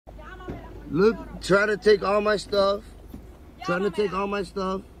Look, trying to take all my stuff. Trying to take all my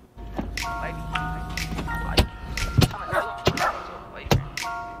stuff.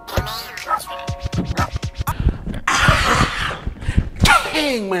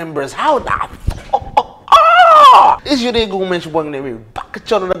 Gang members, how the it's your nigga who mentioned one name me. Back at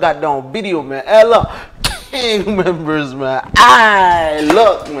y'all on the goddamn video, man. Hey, look, gang members, man.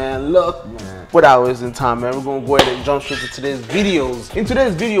 Look, man. Without wasting time, man, we're gonna go ahead and jump straight to today's videos. In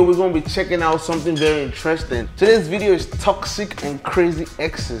today's video, we're gonna be checking out something very interesting. Today's video is toxic and crazy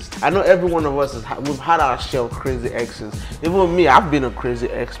exes. I know every one of us we've had our share of crazy exes. Even me, I've been a crazy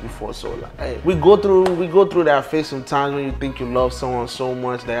ex before. So like, hey, we go through that phase sometimes when you think you love someone so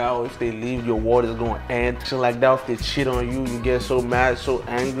much that oh, if they leave, your world is gonna end. Shit like that. If they cheat on you, you get so mad, so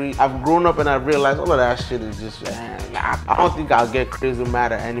angry. I've grown up and I realized all of that shit is just, I don't think I'll get crazy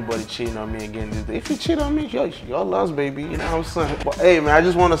mad at anybody cheating on me again. If you cheat on me, you're lost, baby. You know what I'm saying? But hey, man, I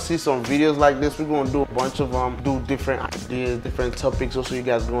just want to see some videos like this. We're gonna do a bunch of do different ideas, different topics. Also, you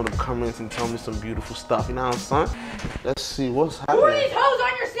guys go in the comments and tell me some beautiful stuff. You know what I'm saying? Let's see what's happening. Who are these hoes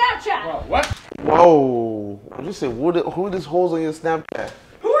on your Snapchat? Bro, what? Whoa! I just said, who are these hoes on your Snapchat?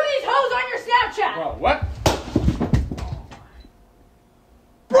 Who are these hoes on your Snapchat? Bro, what?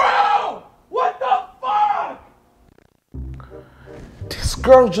 Bro! What the fuck? This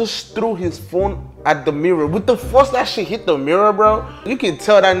girl just threw his phone at the mirror. With the force that shit hit the mirror, bro, you can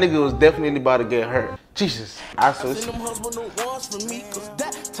tell that nigga was definitely about to get hurt. Jesus. I saw this.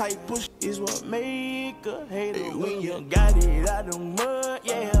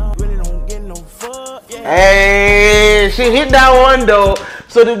 Hey, she hit that one though.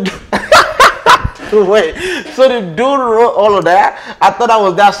 So the wait, so the dude wrote all of that. I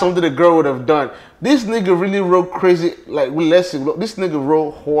thought that something the girl would have done. This nigga really wrote crazy, like this nigga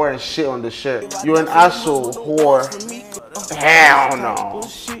wrote whore and shit on the shirt. You're an asshole, whore. Hell no.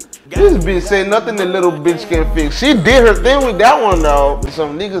 This bitch say nothing the little bitch can fix. She did her thing with that one though.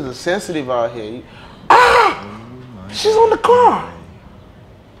 Some niggas are sensitive out here. She's on the car.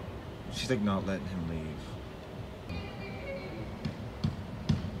 She's like not letting him leave.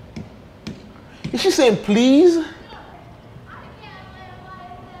 Is she saying please?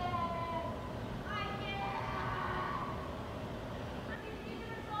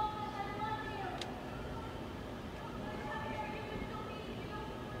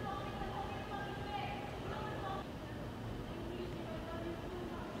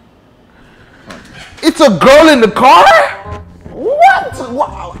 It's a girl in the car? What?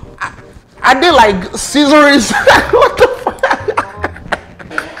 I did like scissoring. What the fuck?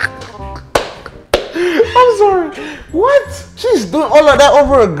 I'm sorry. What? She's doing all of that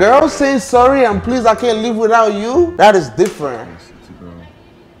over a girl saying sorry and please I can't live without you? That is different. It's a girl.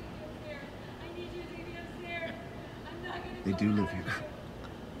 They do live here.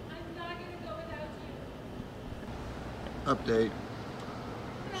 Update.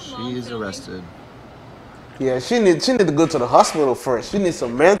 She is arrested. Yeah, she need to go to the hospital first. She needs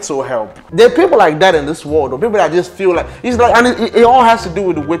some mental help. There are people like that in this world, though. People that just feel like it's like, and it all has to do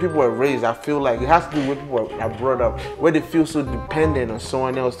with the way people are raised. I feel like it has to do with people are brought up, where they feel so dependent on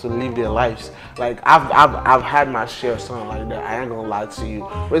someone else to live their lives. Like I've had my share of something like that. I ain't gonna lie to you.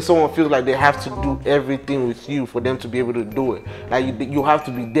 Where someone feels like they have to do everything with you for them to be able to do it. Like you have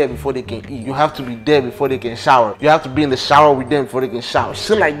to be there before they can eat. You have to be there before they can shower. You have to be in the shower with them before they can shower.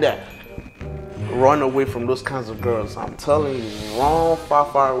 Shit like that. Run away from those kinds of girls. I'm telling you, run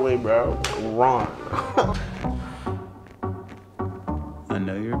far away, bro. Run. I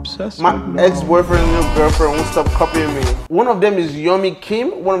know you're obsessed My with me. ex-boyfriend and new girlfriend won't stop copying me. One of them is Yomi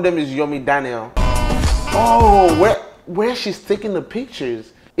Kim, one of them is Yomi Daniel. Oh, where she's taking the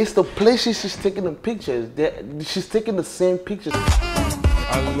pictures. It's the places she's taking the pictures. She's taking the same pictures.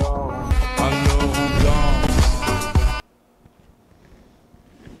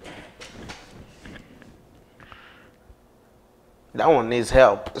 That one needs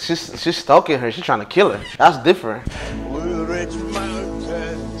help. She's stalking her. She's trying to kill her. That's different.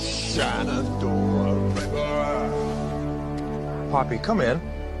 Poppy, come in.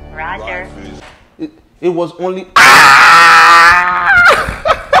 Roger. It was only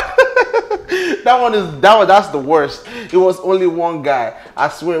that's the worst. It was only one guy. I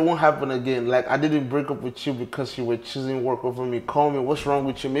swear it won't happen again. Like I didn't break up with you because you were choosing work over me. Call me. What's wrong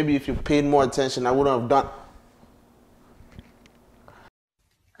with you? Maybe if you paid more attention, I wouldn't have done.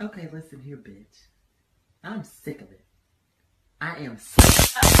 Okay, listen here, bitch. I'm sick of it. I am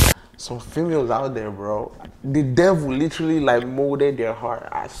sick. Some females out there, bro. The devil literally like molded their heart.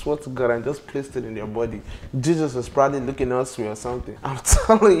 I swear to God, and just placed it in their body. Jesus is probably looking elsewhere or something. I'm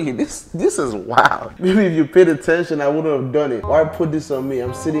telling you, this is wild. Maybe if you paid attention, I wouldn't have done it. Why put this on me?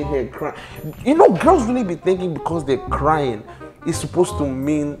 I'm sitting here crying. You know, girls really be thinking because they're crying, it's supposed to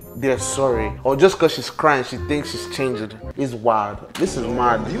mean they're sorry. Or just because she's crying, she thinks she's changed. It's wild. This is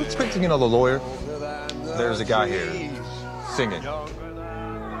mad. Are you expecting another lawyer? There's a guy here singing.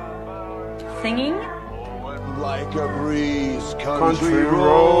 Singing? Like a breeze, Country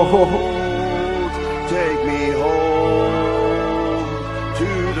road. Take me home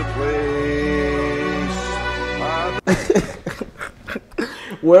to the place.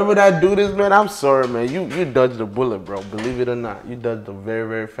 Wherever that dude is, man, I'm sorry, man. You dodged the bullet, bro. Believe it or not, you dodged a very,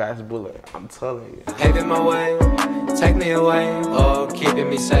 very fast bullet. I'm telling you. Paving my way, take me away, oh, keeping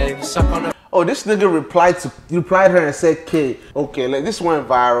me safe. Suck on the Oh, this nigga replied her and said K. Okay, like this went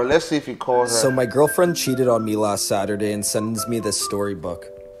viral. Let's see if he calls her. So my girlfriend cheated on me last Saturday and sends me this storybook.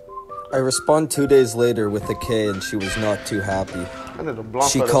 I respond 2 days later with a K and she was not too happy.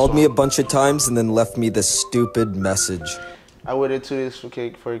 She called me a bunch of times and then left me this stupid message. I waited 2 days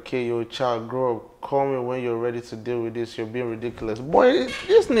for a kid. Your child grow up. Call me when you're ready to deal with this. You're being ridiculous. Boy,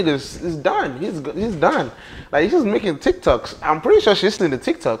 this nigga is done. He's done. Like, he's just making TikToks. I'm pretty sure she's listening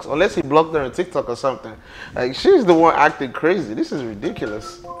to TikToks. Unless he blocked her on TikTok or something. Like, she's the one acting crazy. This is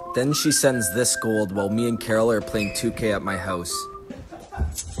ridiculous. Then she sends this gold while me and Carol are playing 2K at my house.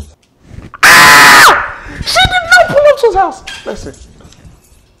 Ah! She did not pull up to his house. Listen.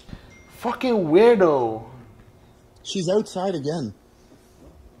 Fucking weirdo. She's outside again.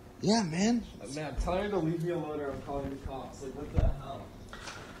 Yeah, man. Man, tell her to leave me alone or I'm calling the cops. Like, what the hell?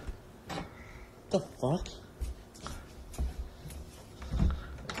 What the fuck?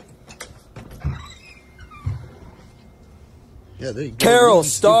 Yeah, there you go. Carol,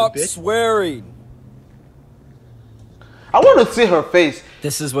 stop swearing! I want to see her face.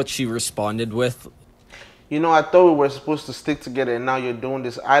 This is what she responded with. You know, I thought we were supposed to stick together and now you're doing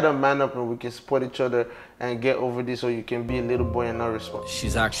this. Either man up and we can support each other and get over this, or you can be a little boy and not respond.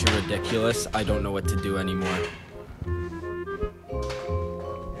 She's actually ridiculous. I don't know what to do anymore.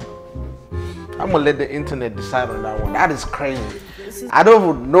 I'm gonna let the internet decide on that one. That is crazy. I don't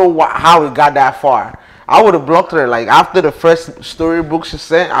even know how it got that far. I would have blocked her. Like, after the first storybook she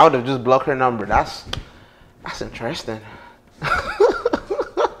sent, I would have just blocked her number. That's interesting.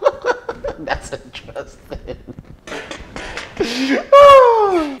 That's interesting.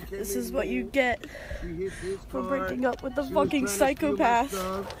 This is what you get for breaking up with a fucking psychopath.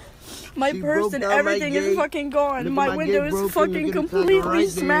 My purse and everything is fucking gone. My window is fucking completely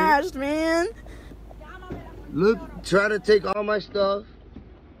smashed, man. Look, trying to take all my stuff.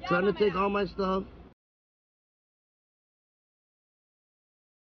 Trying to take all my stuff.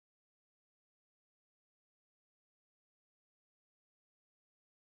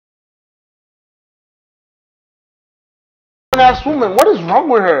 Ass woman, what is wrong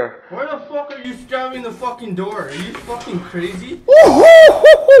with her? Why the fuck are you slamming the fucking door? Are you fucking crazy?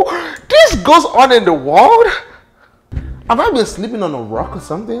 This goes on in the world? Have I been sleeping on a rock or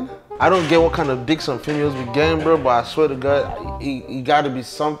something? I don't get what kind of dick some females be getting, bro, but I swear to God, it gotta be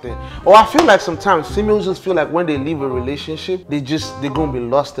something. Or I feel like sometimes females just feel like when they leave a relationship, they're gonna be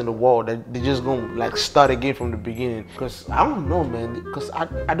lost in the world. They just gonna like start again from the beginning. Cause I don't know, man. Cause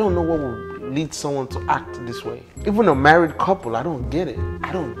I don't know what would lead someone to act this way. Even a married couple, I don't get it.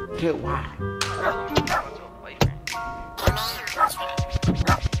 I don't get why.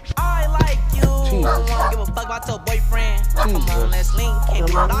 I like you. Jesus. Give a fuck about your boyfriend. Come on, Jesus. let's link. Can't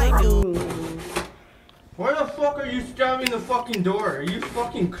be like you. Why the fuck are you slamming the fucking door? Are you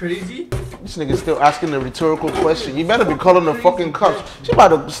fucking crazy? This nigga still asking a rhetorical question. You better be calling the fucking cops. She about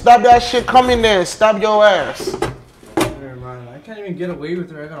to stop that shit, come in there and stab your ass. Never mind. I can't even get away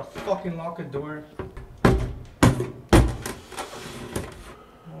with her. I gotta fucking lock a door.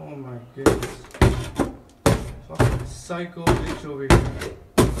 Oh my goodness. Fucking psycho bitch over here.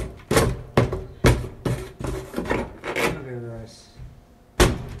 Look at this.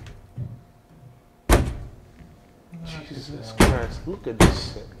 Jesus Christ, look at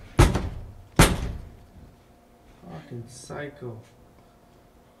this shit. Fucking psycho.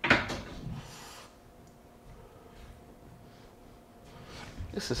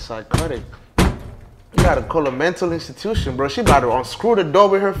 This is psychotic. You gotta call a mental institution, bro. She about to unscrew the door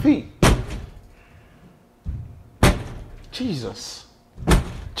with her feet. Jesus.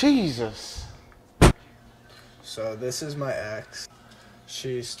 Jesus. So this is my ex.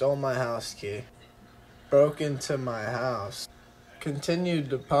 She stole my house key. Broke into my house. Continued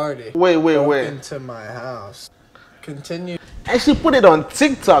to party. Wait. Broke into my house. Continue. And she put it on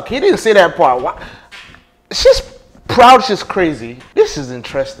TikTok. He didn't say that part. Why? She's proud, she's crazy. This is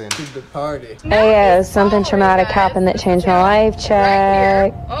interesting. The party. Hey, something traumatic happened that changed my life.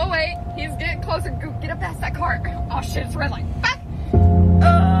 Check. Right oh wait, he's getting closer. Go get up past that car. Oh shit, it's red light. Back.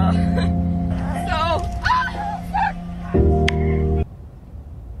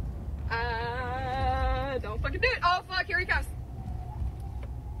 Don't fucking do it. Oh fuck, here he comes.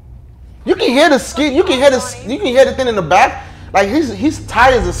 You can hear the skid. You can hear the. You can hear the thing in the back. Like he's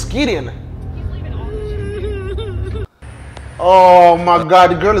tired as a skidding. Oh my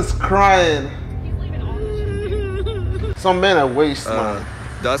god, the girl is crying. Some men are waste, man.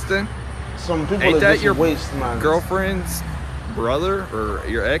 Dustin? Some people Ain't are that just your waste, man. girlfriend's brother or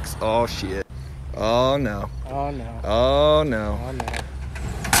your ex? Oh shit. Oh no. Oh no. Oh no. Oh no.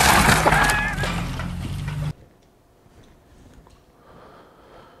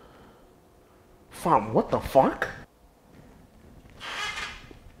 Fam, what the fuck?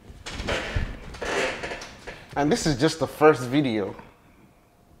 And this is just the first video.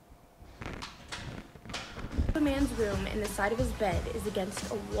 The man's room and the side of his bed is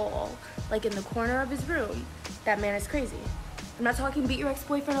against a wall, like in the corner of his room. That man is crazy. I'm not talking beat your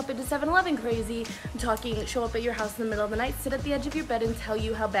ex-boyfriend up into 7-Eleven crazy. I'm talking show up at your house in the middle of the night, sit at the edge of your bed and tell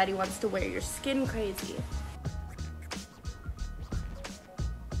you how bad he wants to wear your skin crazy.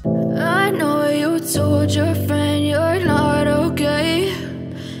 I know you told your friend you're not okay.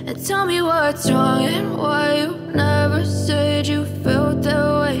 And tell me what's wrong and why you never said you felt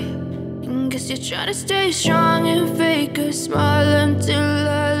that way. And guess you're trying to stay strong and fake a smile until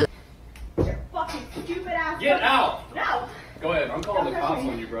I... Your fucking stupid ass. Get out! No! Go ahead, I'm calling the cops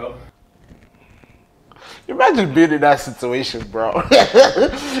on you, bro. Imagine being in that situation, bro.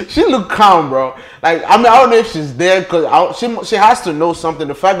 She look calm, bro. Like, I mean, I don't know if she's there because she has to know something.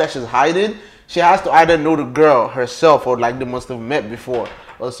 The fact that she's hiding, she has to either know the girl herself or like they must have met before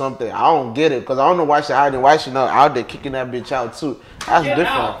or something. I don't get it because I don't know why she's hiding. Why she not out there kicking that bitch out too? That's Get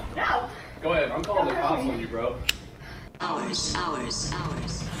different. out. No! Go ahead, I'm calling the cops on you, bro. Hours.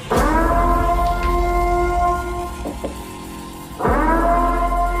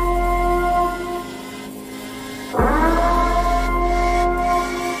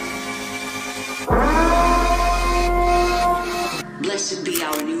 Blessed be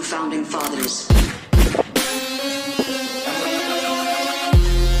our new founding fathers.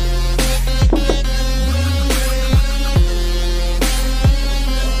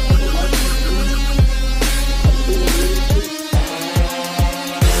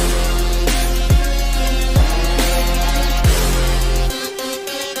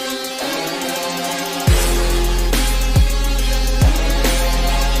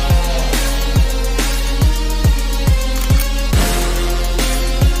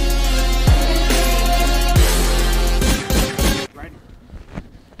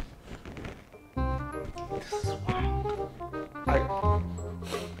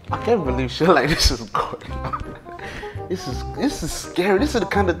 I can't believe shit like this is going on. This is scary. This is the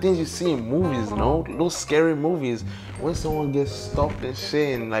kind of things you see in movies, no? Those scary movies when someone gets stalked and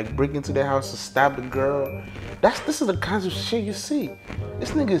shit and like break into their house to stab the girl. This is the kinds of shit you see.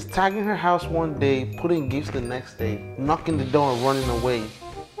 This nigga is tagging her house one day, putting gifts the next day, knocking the door and running away.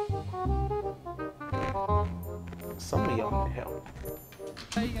 Some of y'all need help.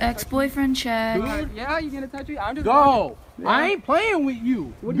 Ex-boyfriend check. Dude, yeah, you gonna touch me? I'm just go. I ain't playing with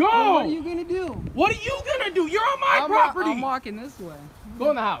you. Go. What are you gonna do? What are you gonna do? You're on my property. I'm walking this way. Go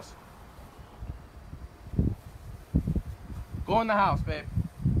in the house. Go in the house, babe.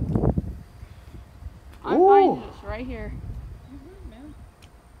 I'm finding this right here.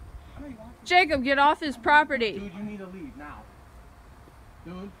 Jacob, get off his property. Dude, you need to leave now.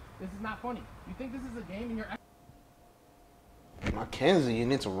 Dude, this is not funny. You think this is a game and you're... Mackenzie, you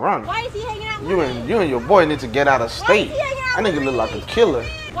need to run. Why is he hanging out with You me? and your boy need to get out of state. Why is he hanging out That with nigga me? look like a killer.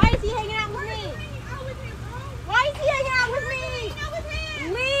 Why is he hanging out with me? Why is he hanging out with me?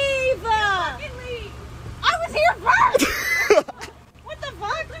 Leave! Leave! I was here first! What the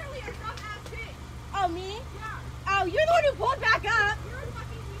fuck? Literally a dumb ass bitch. Oh, me? Yeah. Oh, you're the one who pulled back up. You're a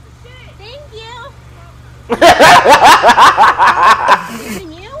fucking piece of shit. Thank you. Even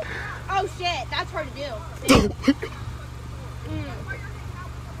you? Oh shit, that's hard to do.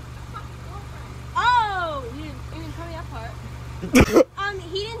 Oh, you didn't tell me that part.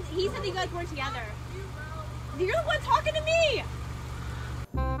 He said you guys weren't together. You're the one talking to me.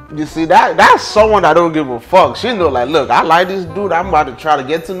 You see, that's someone that don't give a fuck. She know, like, look, I like this dude. I'm about to try to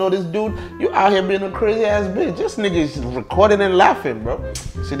get to know this dude. You out here being a crazy ass bitch. This nigga is recording and laughing, bro.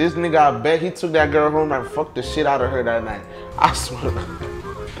 See, this nigga, I bet he took that girl home and fucked the shit out of her that night. I swear.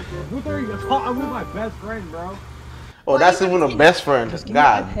 Who thought you was talking? I'm with my best friend, bro. Oh, that's even a best friend.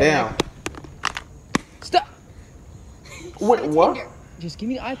 God damn. Stop. Wait, what? Just give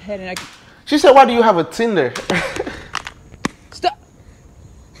me the iPad and I can... She said, why do you have a Tinder? Stop.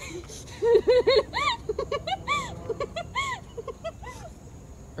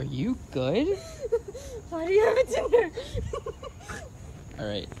 Are you good? Why do you have a Tinder?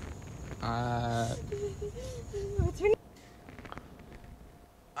 Alright.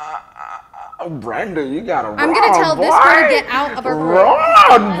 Brandon, you gotta run. I'm gonna tell this girl to get out of our room.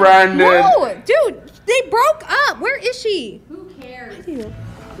 Run, Brandon. No, dude, they broke up. Where is she? Who cares?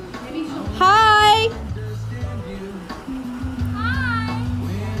 Hi.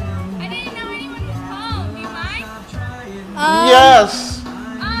 I didn't know anyone was home. Do you mind? Yes. Do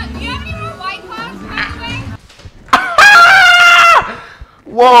you have any more White Claws, by the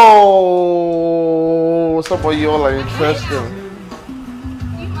way? Whoa. What's up with you all are interesting?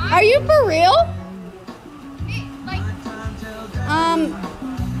 Are you for real?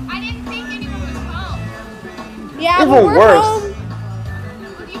 I didn't think anyone was home. Yeah, Even we're worse. home.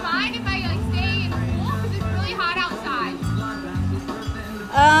 Do you mind if I stay in pool? Because it's really hot outside.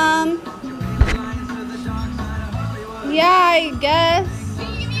 Yeah, I guess.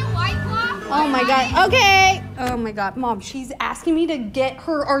 Can you give me a White Claw? Oh my god. Okay. Oh my god, Mom, she's asking me to get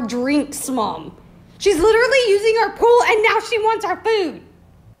her our drinks, Mom. She's literally using our pool and now she wants our food.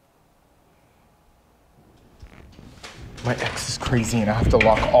 My ex is crazy and I have to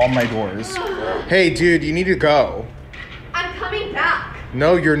lock all my doors. Hey, dude, you need to go. I'm coming back.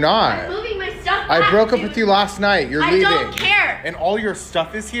 No, you're not. I'm moving my stuff I back, broke up dude. with you last night. You're leaving. I don't care. And all your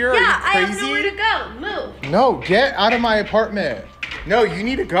stuff is here? Yeah, Are you I have crazy? nowhere to go. Move. No, get out of my apartment. No, you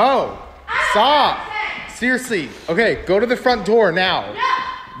need to go. Stop. Seriously. Okay, go to the front door now. No.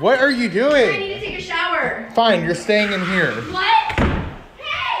 What are you I doing? need to take a shower. Fine, you're staying in here. What?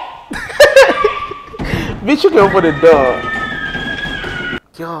 Bitch, you can open the door.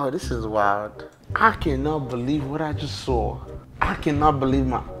 Yo, this is wild. I cannot believe what I just saw. I cannot believe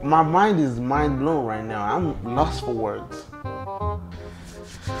my mind is mind blown right now. I'm lost for words.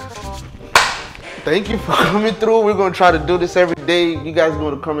 Thank you for coming through. We're gonna try to do this every day. You guys go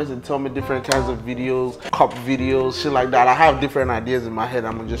to the comments and tell me different kinds of videos, cop videos, shit like that. I have different ideas in my head.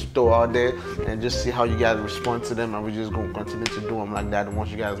 I'm gonna just throw out there and just see how you guys respond to them. And we're just gonna continue to do them like that. And once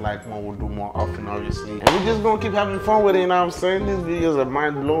you guys like more, we'll do more often, obviously. And we're just gonna keep having fun with it. You know what I'm saying? These videos are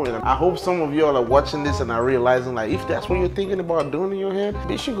mind blowing. I hope some of y'all are watching this and are realizing, like, if that's what you're thinking about doing in your head,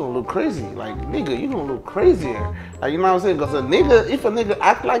 bitch, you gonna look crazy. Like, nigga, you gonna look crazier. Like, you know what I'm saying? Because if a nigga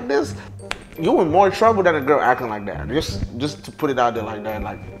act like this, you in more trouble than a girl acting like that. Just to put it out there like that.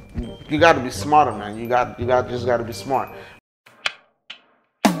 Like, you got to be smarter, man. You just got to be smart.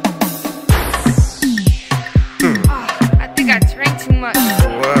 I think I drank too much.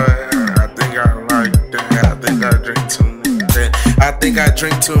 What? I think I like that. I think I drink too much. I think I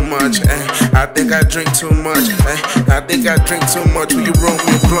drink too much. I think I drink too much. I think I drink too much. Will you roll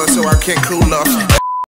me a blunt so I can't cool off?